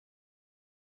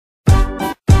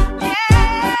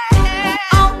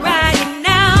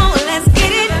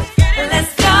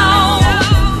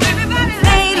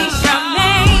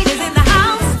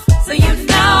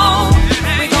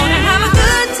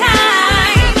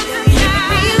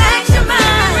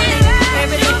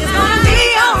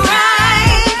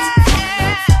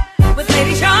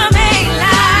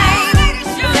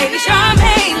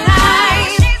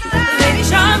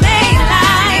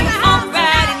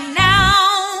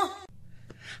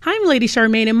I'm Lady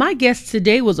Charmaine, and my guest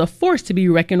today was a force to be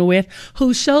reckoned with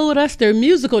who showed us their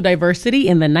musical diversity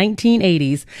in the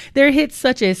 1980s. Their hits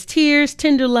such as Tears,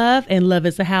 Tender Love, and Love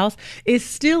is a House is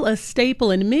still a staple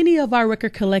in many of our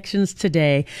record collections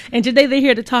today. And today they're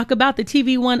here to talk about the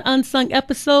TV One Unsung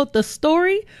episode, The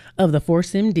Story of the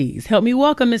Force MDs. Help me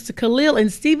welcome Mr. Khalil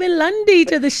and Steven Lundy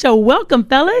to the show. Welcome,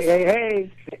 fellas.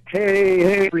 Hey.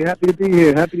 We're happy to be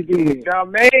here.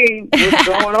 Charmaine, what's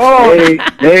going on?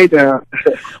 Hey down.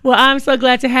 Well, I'm so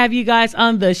glad to have you guys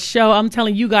on the show. I'm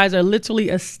telling you guys are literally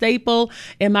a staple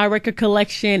in my record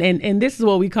collection. And this is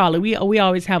what we call it. We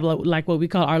always have like what we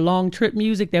call our long trip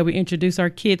music that we introduce our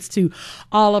kids to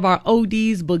all of our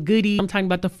ODs, but goodies. I'm talking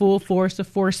about the full force, the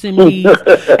Force MDs.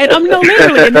 And I'm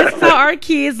literally, and this is how our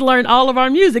kids learn all of our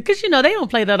music. Because, they don't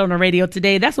play that on the radio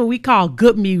today. That's what we call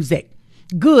good music.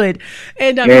 Good.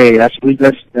 And hey, that's what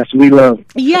we love.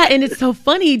 Yeah, and it's so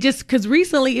funny just because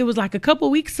recently, it was like a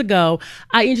couple weeks ago,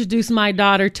 I introduced my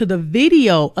daughter to the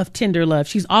video of Tender Love.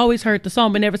 She's always heard the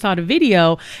song but never saw the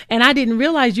video, and I didn't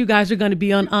realize you guys are going to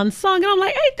be on Unsung. And I'm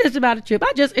like, ain't this about a trip?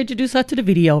 I just introduced her to the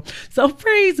video. So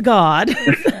praise God.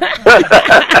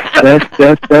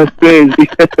 that's crazy.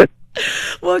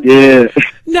 Well, yeah.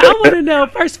 Now I want to know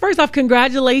first off,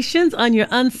 congratulations on your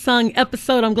Unsung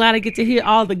episode. I'm glad I get to hear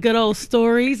all the good old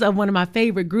stories of one of my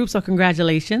favorite groups. So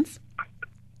congratulations.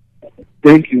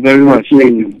 Thank you very much.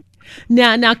 Thank you.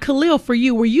 Now, Khalil, for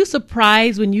you, were you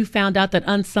surprised when you found out that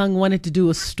Unsung wanted to do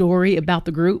a story about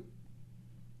the group?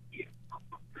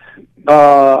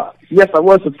 Yes, I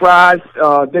was surprised.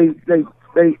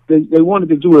 They wanted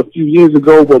to do it a few years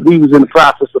ago, but we was in the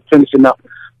process of finishing up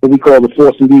what we call the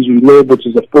Force MDs We Live, which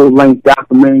is a full-length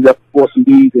documentary of Force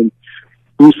MDs, and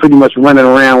we was pretty much running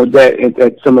around with that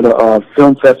at some of the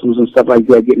film festivals and stuff like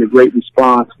that, getting a great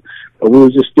response. But we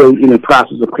was just still in the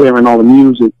process of clearing all the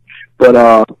music.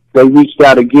 But they reached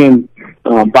out again,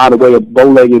 by the way, of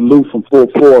Bow-Legged Lou from Full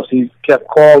Force. He kept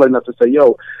calling us to say,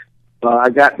 yo,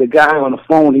 I got the guy on the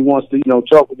phone. He wants to,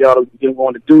 talk with y'all. They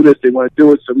want to do this. They want to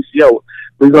do it. So we said, yo,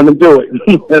 we're going to do it.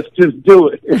 Let's just do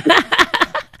it.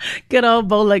 Good old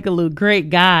Bow-Legged Lou, great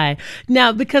guy.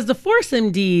 Now, because the Force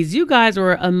MDs, you guys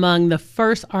were among the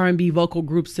first R&B vocal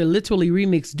groups to literally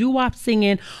remix doo-wop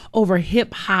singing over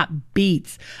hip-hop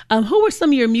beats. Who were some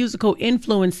of your musical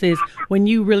influences when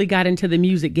you really got into the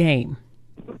music game?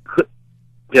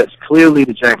 Yes, clearly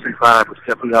the Jackson 5 was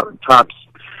definitely out the tops.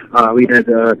 We had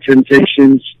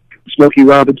Temptations, Smokey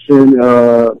Robinson,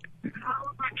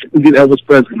 Elvis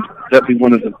Presley, definitely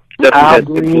one of them.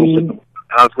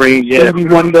 Al Green, yeah.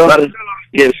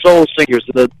 Soul singers,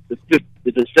 the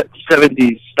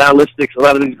 70s, stylistics, a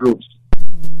lot of these groups.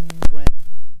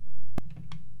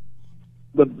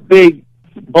 The big,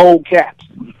 bold cats.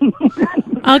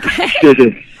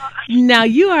 Okay. Now,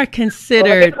 you are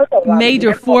considered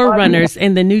major forerunners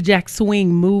in the New Jack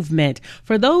Swing movement.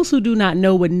 For those who do not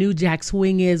know what New Jack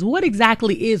Swing is, what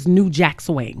exactly is New Jack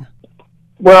Swing?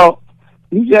 Well,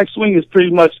 New Jack Swing is pretty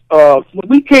much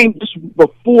we came just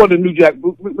before the New Jack.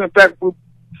 We went back.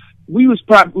 We was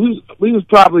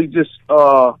probably just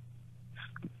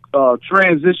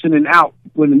transitioning out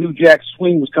when the New Jack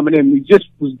Swing was coming in. We just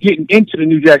was getting into the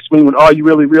New Jack Swing with Are You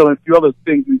Really Real and a few other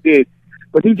things we did.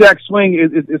 But New Jack Swing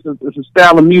is a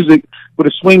style of music with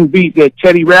a swing beat that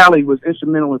Teddy Riley was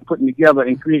instrumental in putting together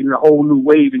and creating a whole new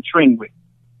wave and trend with.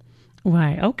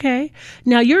 Right. Okay.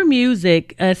 Now, your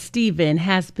music, Steven,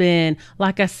 has been,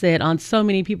 like I said, on so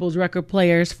many people's record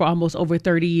players for almost over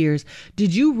 30 years.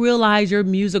 Did you realize your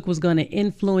music was going to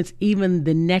influence even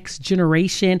the next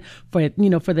generation for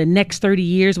the next 30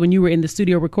 years when you were in the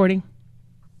studio recording?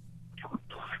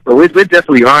 Well, we're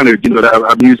definitely honored, that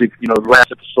our music,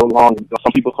 lasted for so long.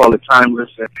 Some people call it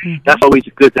timeless, and that's always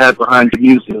good to have behind your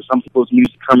music. Some people's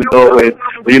music come and go, and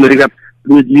they got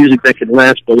good music that can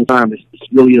last for a time. It's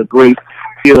really a great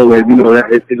feeling, and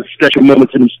it's a special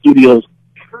moment in the studios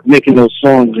making those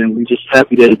songs, and we're just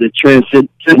happy that it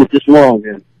transcended this long,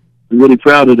 and we're really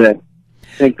proud of that.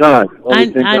 Thank God. I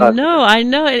know.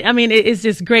 I mean, it's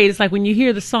just great. It's like when you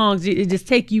hear the songs, it just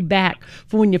take you back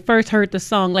from when you first heard the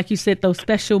song. Like you said, those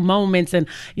special moments. And,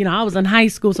 I was in high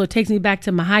school, so it takes me back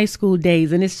to my high school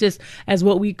days. And it's just as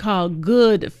what we call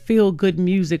good, feel-good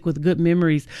music with good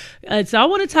memories. So I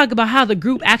want to talk about how the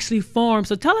group actually formed.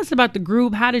 So tell us about the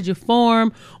group. How did you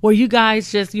form? Were you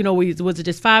guys just, was it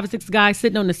just 5 or 6 guys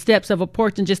sitting on the steps of a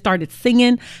porch and just started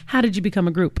singing? How did you become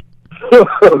a group?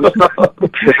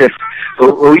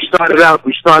 Well, we started out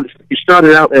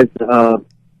as the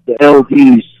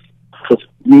LDs. Because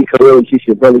me, Khalil, and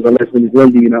Keisha, brothers, our last name is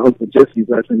Lundy, and our uncle Jesse's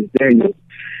last name is Daniel.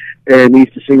 And we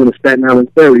used to sing on the Staten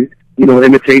Island ferry,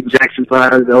 imitating Jackson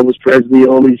 5, Elvis Presley,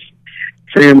 all these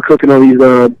Sam cooking all these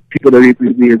people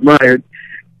that we admired.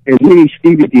 And me,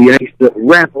 Stevie D, I used to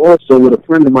rap also with a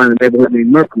friend of mine in the neighborhood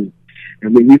named Mercury.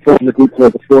 And we formed a group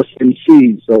called the Force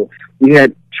MCs. So we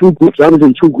had two groups. I was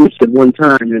in two groups at one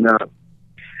time. And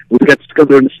we got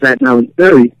together in the Staten Island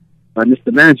Ferry by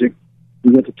Mr. Magic.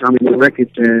 We went to Tommy Lee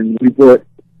Records and we brought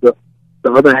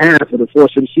the other half of the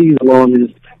Force MCs along and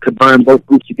just combined both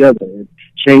groups together and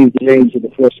changed the names of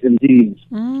the Force MDs,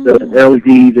 the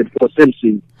LEDs and Force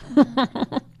MCs.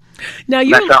 Now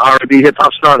that's how R&B hip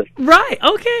hop started. Right,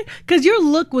 okay. Because your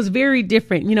look was very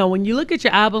different. You know, when you look at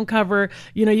your album cover,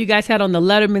 you know, you guys had on the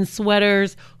Letterman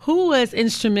sweaters. Who was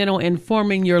instrumental in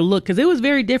forming your look? Because it was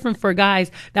very different for guys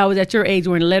that was at your age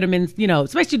wearing Letterman's, you know,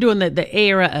 especially during the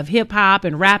era of hip hop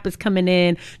and rap is coming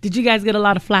in. Did you guys get a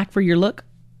lot of flack for your look?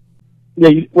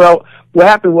 Yeah, well, what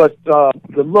happened was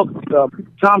the look,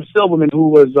 Tom Silverman, who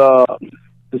was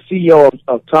the CEO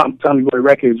of Tommy Boy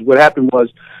Records, what happened was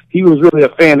he was really a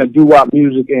fan of doo-wop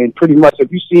music, and pretty much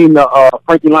if you've seen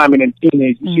Frankie Lyman and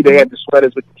Teenage, you see they had the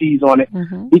sweaters with the T's on it.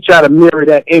 He tried to mirror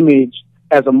that image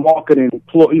as a marketing,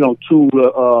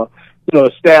 to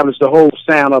establish the whole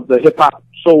sound of the hip-hop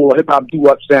soul or hip-hop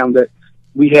doo-wop sound that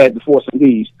we had before some of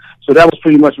these. So that was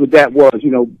pretty much what that was,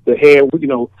 you know, the hair, you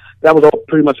know, that was all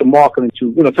pretty much a marketing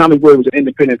tool. You know, Tommy Boy was an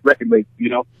independent record label, you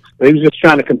know, but he was just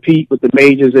trying to compete with the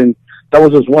majors, and that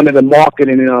was just one of the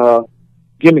marketing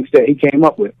gimmicks that he came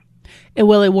up with.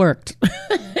 Well, it worked.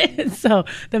 So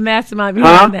the mastermind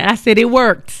behind that, I said it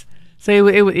worked. So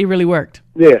it really worked.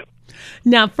 Yeah.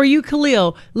 Now, for you,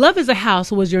 Khalil, Love is a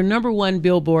House was your #1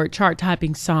 Billboard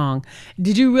chart-topping song.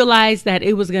 Did you realize that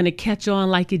it was going to catch on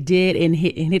like it did and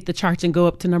hit the charts and go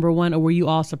up to #1, or were you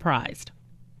all surprised?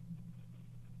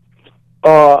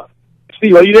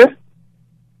 Steve, are you there?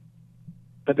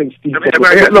 I think Steve.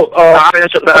 Right here. Look, I'll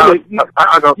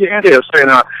go. Yeah, saying,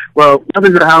 well, Love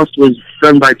is a House was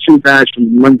done by two guys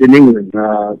from London, England.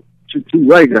 Two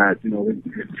white guys, you know.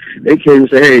 They came and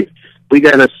said, hey, we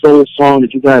got a soul song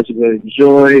that you guys are going to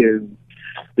enjoy, and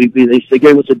they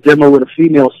gave us a demo with a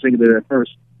female singer at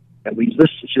first, and we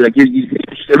listened to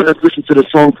it. Let's listen to the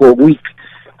song for a week.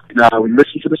 We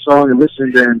listened to the song and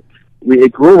listened, and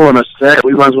it grew on us. That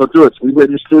we might as well do it. So we went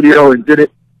in the studio and did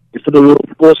it. We put a little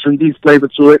Force and D's flavor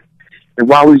to it, and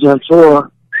while we was on tour,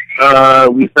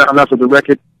 we found out that the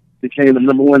record became the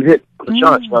 #1 hit on the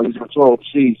charts while we was on tour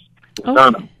overseas.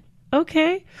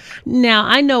 Okay. Now,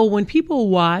 I know when people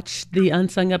watch the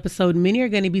Unsung episode, many are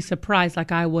going to be surprised,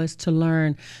 like I was, to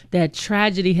learn that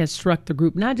tragedy has struck the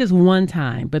group, not just one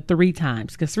time, but 3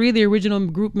 times, because 3 of the original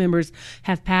group members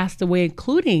have passed away,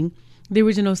 including the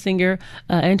original singer,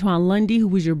 Antione Lundy, who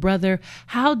was your brother.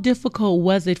 How difficult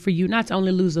was it for you not to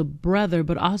only lose a brother,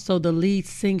 but also the lead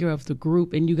singer of the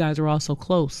group, and you guys are all so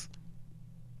close?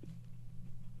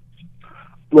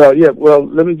 Well, yeah. Well,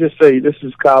 let me just say, this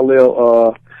is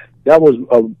Khalil. That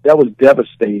was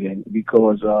devastating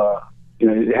because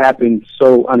it happened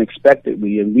so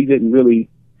unexpectedly, and we didn't really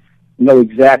know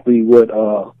exactly what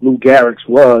Lou Gehrig's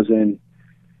was, and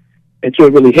until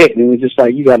it really hit, and it was just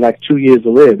like you got like 2 years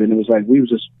to live, and it was like we was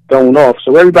just going off.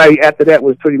 So everybody after that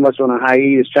was pretty much on a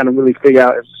hiatus, trying to really figure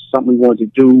out if it's something we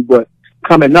wanted to do. But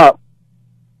coming up,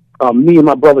 me and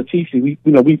my brother TC,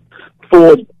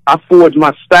 I forged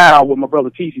my style with my brother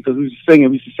TC because we was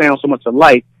singing, we used to sound so much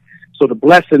alike. So the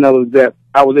blessing of it that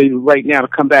I was able right now to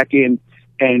come back in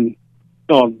and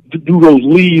do those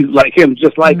leads like him,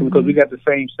 just like him, because we got the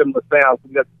same similar sounds,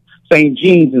 we got the same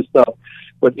genes and stuff.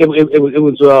 But it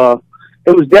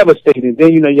was devastating.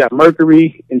 Then you got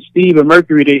Mercury and Steve and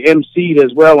Mercury. They emceed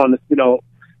as well on the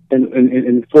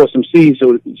and Force MC.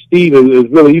 So Steve is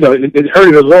really it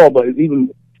hurted us all, but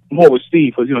even more with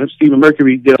Steve because Steve and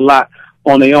Mercury did a lot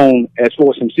on their own as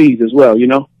Force MCs as well.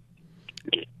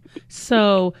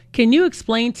 So, can you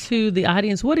explain to the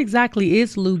audience what exactly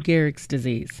is Lou Gehrig's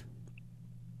disease?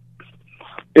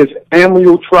 It's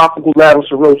amyotrophic lateral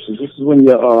sclerosis. This is when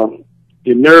your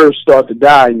nerves start to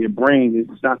die in your brain.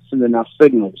 It's not sending out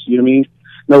signals. You know what I mean?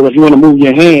 In other words, if you want to move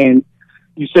your hand,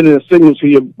 you send a signal to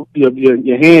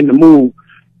your hand to move.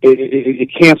 It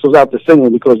cancels out the signal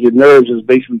because your nerves is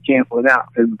basically canceling out,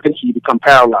 and eventually you become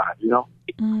paralyzed.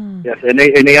 Yes, and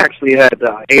they actually had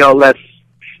ALS.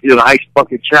 The ice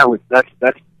bucket challenge. That's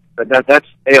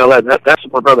ALS. That's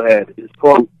what my brother had. It's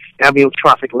called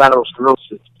amyotrophic lateral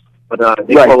sclerosis, but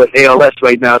they call it ALS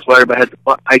right now. That's why everybody had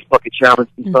the ice bucket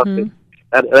challenge and stuff. And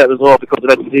that was all because of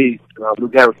that disease, Lou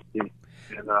Gehrig's disease.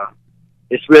 And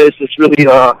it's a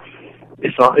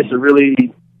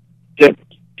really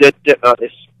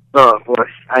boy.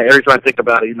 Every time I think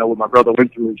about it, what my brother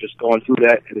went through, just going through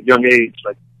that at a young age,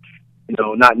 like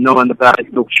not knowing about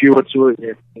it, no cure to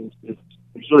it.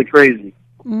 It's really crazy.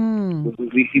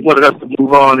 He wanted us to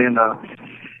move on, and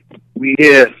we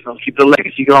here, so keep the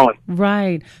legacy going.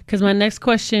 Right. Because my next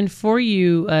question for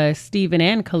you, Steven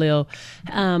and Khalil,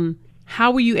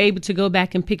 how were you able to go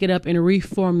back and pick it up and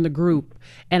reform the group?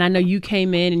 And I know you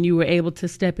came in and you were able to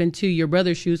step into your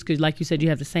brother's shoes because, like you said, you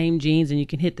have the same genes and you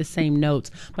can hit the same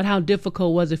notes. But how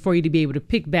difficult was it for you to be able to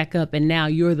pick back up and now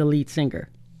you're the lead singer?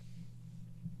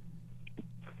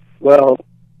 Well,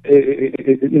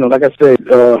 like I said,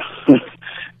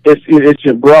 it's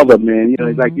your brother, man.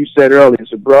 Like you said earlier,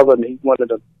 it's your brother, and he's one of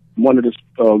the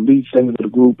lead singers of the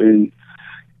group. And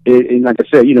like I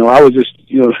said, I was just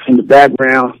in the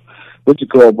background, but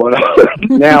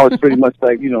now it's pretty much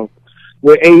like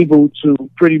we're able to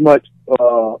pretty much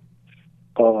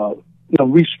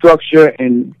restructure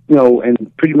and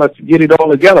pretty much get it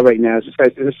all together right now. It's just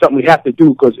like it's something we have to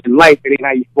do because in life it ain't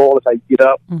how you fall, it's how you get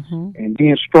up. And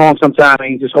being strong sometimes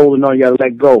ain't just holding on. You got to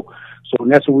let go. So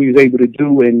that's what we was able to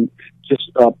do, and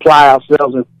just apply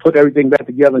ourselves and put everything back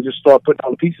together and just start putting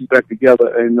all the pieces back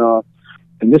together.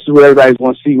 And this is what everybody's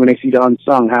going to see when they see the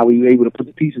Unsung, how we were able to put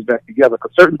the pieces back together.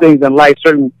 Because certain things in life,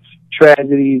 certain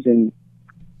tragedies and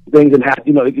things that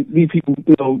happen, it leave people,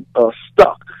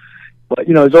 stuck. But,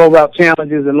 it's all about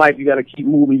challenges in life. You got to keep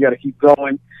moving. You got to keep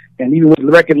going. And even with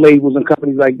record labels and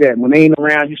companies like that, when they ain't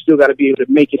around, you still got to be able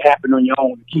to make it happen on your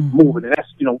own and keep moving. And that's,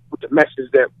 with the message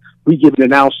that we give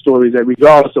in our stories, that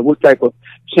regardless of what type of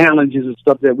challenges and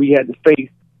stuff that we had to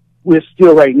face, we're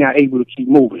still right now able to keep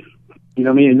moving. You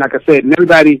know what I mean? And like I said, and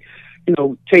everybody,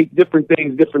 take different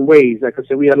things different ways. Like I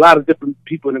said, we had a lot of different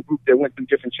people in the group that went through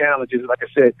different challenges. Like I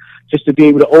said, just to be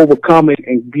able to overcome it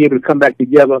and be able to come back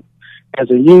together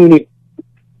as a unit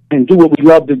and do what we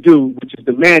love to do, which is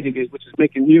the magic, which is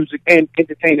making music and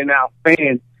entertaining our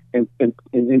fans and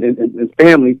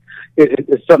family.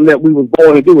 It's something that we were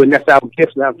born to do, and that's our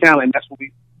gifts and our talent, and that's what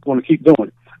we want to keep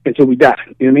doing until we die.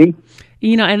 You know what I mean?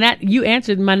 And that you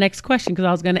answered my next question, because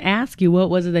I was going to ask you, what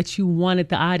was it that you wanted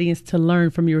the audience to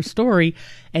learn from your story?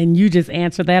 And you just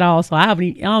answered that also. I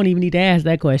don't even need to ask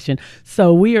that question.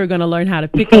 So we are going to learn how to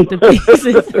pick up the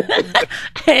pieces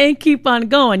and keep on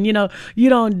going. You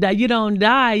don't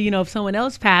die. If someone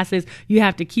else passes, you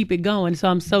have to keep it going. So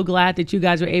I'm so glad that you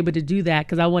guys were able to do that,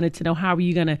 because I wanted to know, how are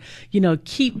you going to,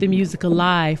 keep the music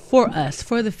alive for us,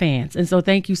 for the fans? And so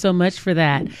thank you so much for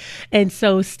that. And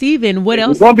so, Steven, what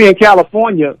else? We're going to be in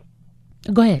California.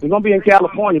 Go ahead. We're going to be in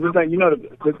California. It's like,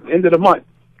 the end of the month.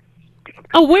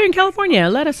 Oh, we're in California.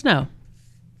 Let us know.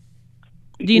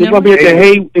 Do you know? We're going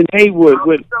to be in Haywood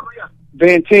with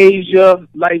Fantasia,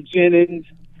 Light Jennings,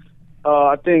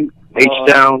 I think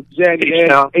H-Town.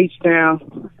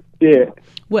 H-Town. Yeah.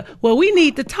 Well, we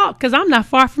need to talk, because I'm not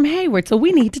far from Hayward, so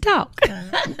we need to talk.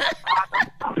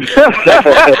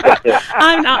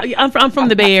 I'm from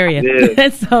the Bay Area, yeah.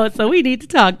 so we need to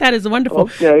talk. That is wonderful.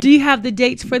 Okay. Do you have the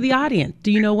dates for the audience?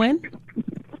 Do you know when?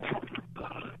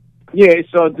 Yeah,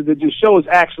 so the show is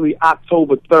actually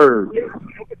October 3rd.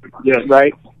 Yeah,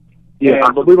 right? Yeah,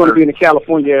 but we're going to be in the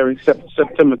California area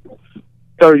September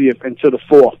 30th until the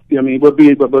 4th. We'll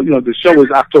be, but the show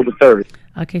is October 3rd.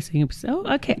 Okay,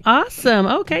 okay, awesome.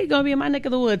 Okay, you're going to be in my neck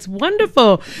of the woods.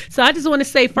 Wonderful. So I just want to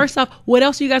say, first off, what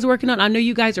else are you guys working on? I know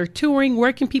you guys are touring.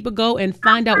 Where can people go and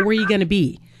find out where you're going to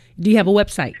be? Do you have a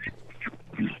website?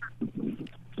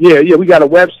 Yeah, we got a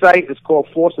website. It's called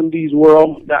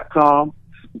FoursomeDsWorld.com.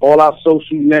 All our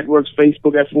social networks,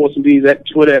 Facebook at FoursomeDs, at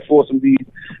Twitter at FoursomeDs,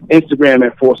 Instagram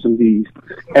at FoursomeDs.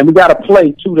 And we got a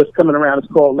play, too, that's coming around. It's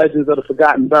called Legends of the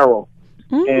Forgotten Barrel.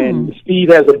 And Steve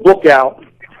has a book out.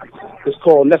 It's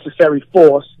called Necessary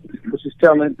Force, which is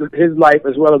telling his life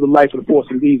as well as the life of the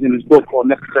FoursomeDs in his book called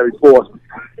Necessary Force.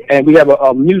 And we have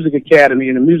a music academy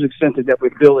and a music center that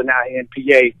we're building out here in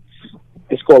PA.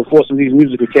 It's called FoursomeDs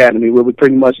Music Academy, where we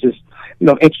pretty much just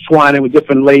intertwining with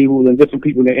different labels and different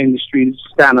people in the industry to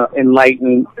just kind of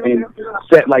enlighten and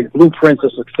set like blueprints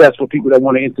of success for people that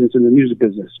want to enter into the music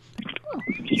business.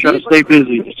 Just trying to stay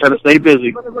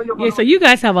busy. Yeah, so you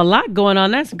guys have a lot going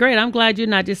on. That's great. I'm glad you're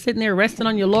not just sitting there resting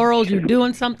on your laurels. You're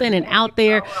doing something and out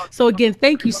there. So again,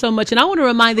 thank you so much. And I want to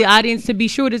remind the audience to be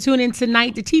sure to tune in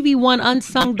tonight to TV One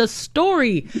Unsung, the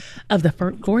story of the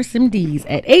FoursomeDs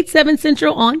at 8/7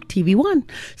 Central on TV One.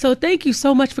 So thank you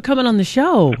so much for coming on the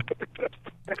show.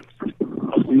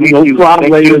 No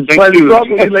problem, ladies. Pleasure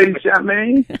talking with you, Lady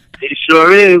Charmaine. It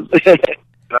sure is.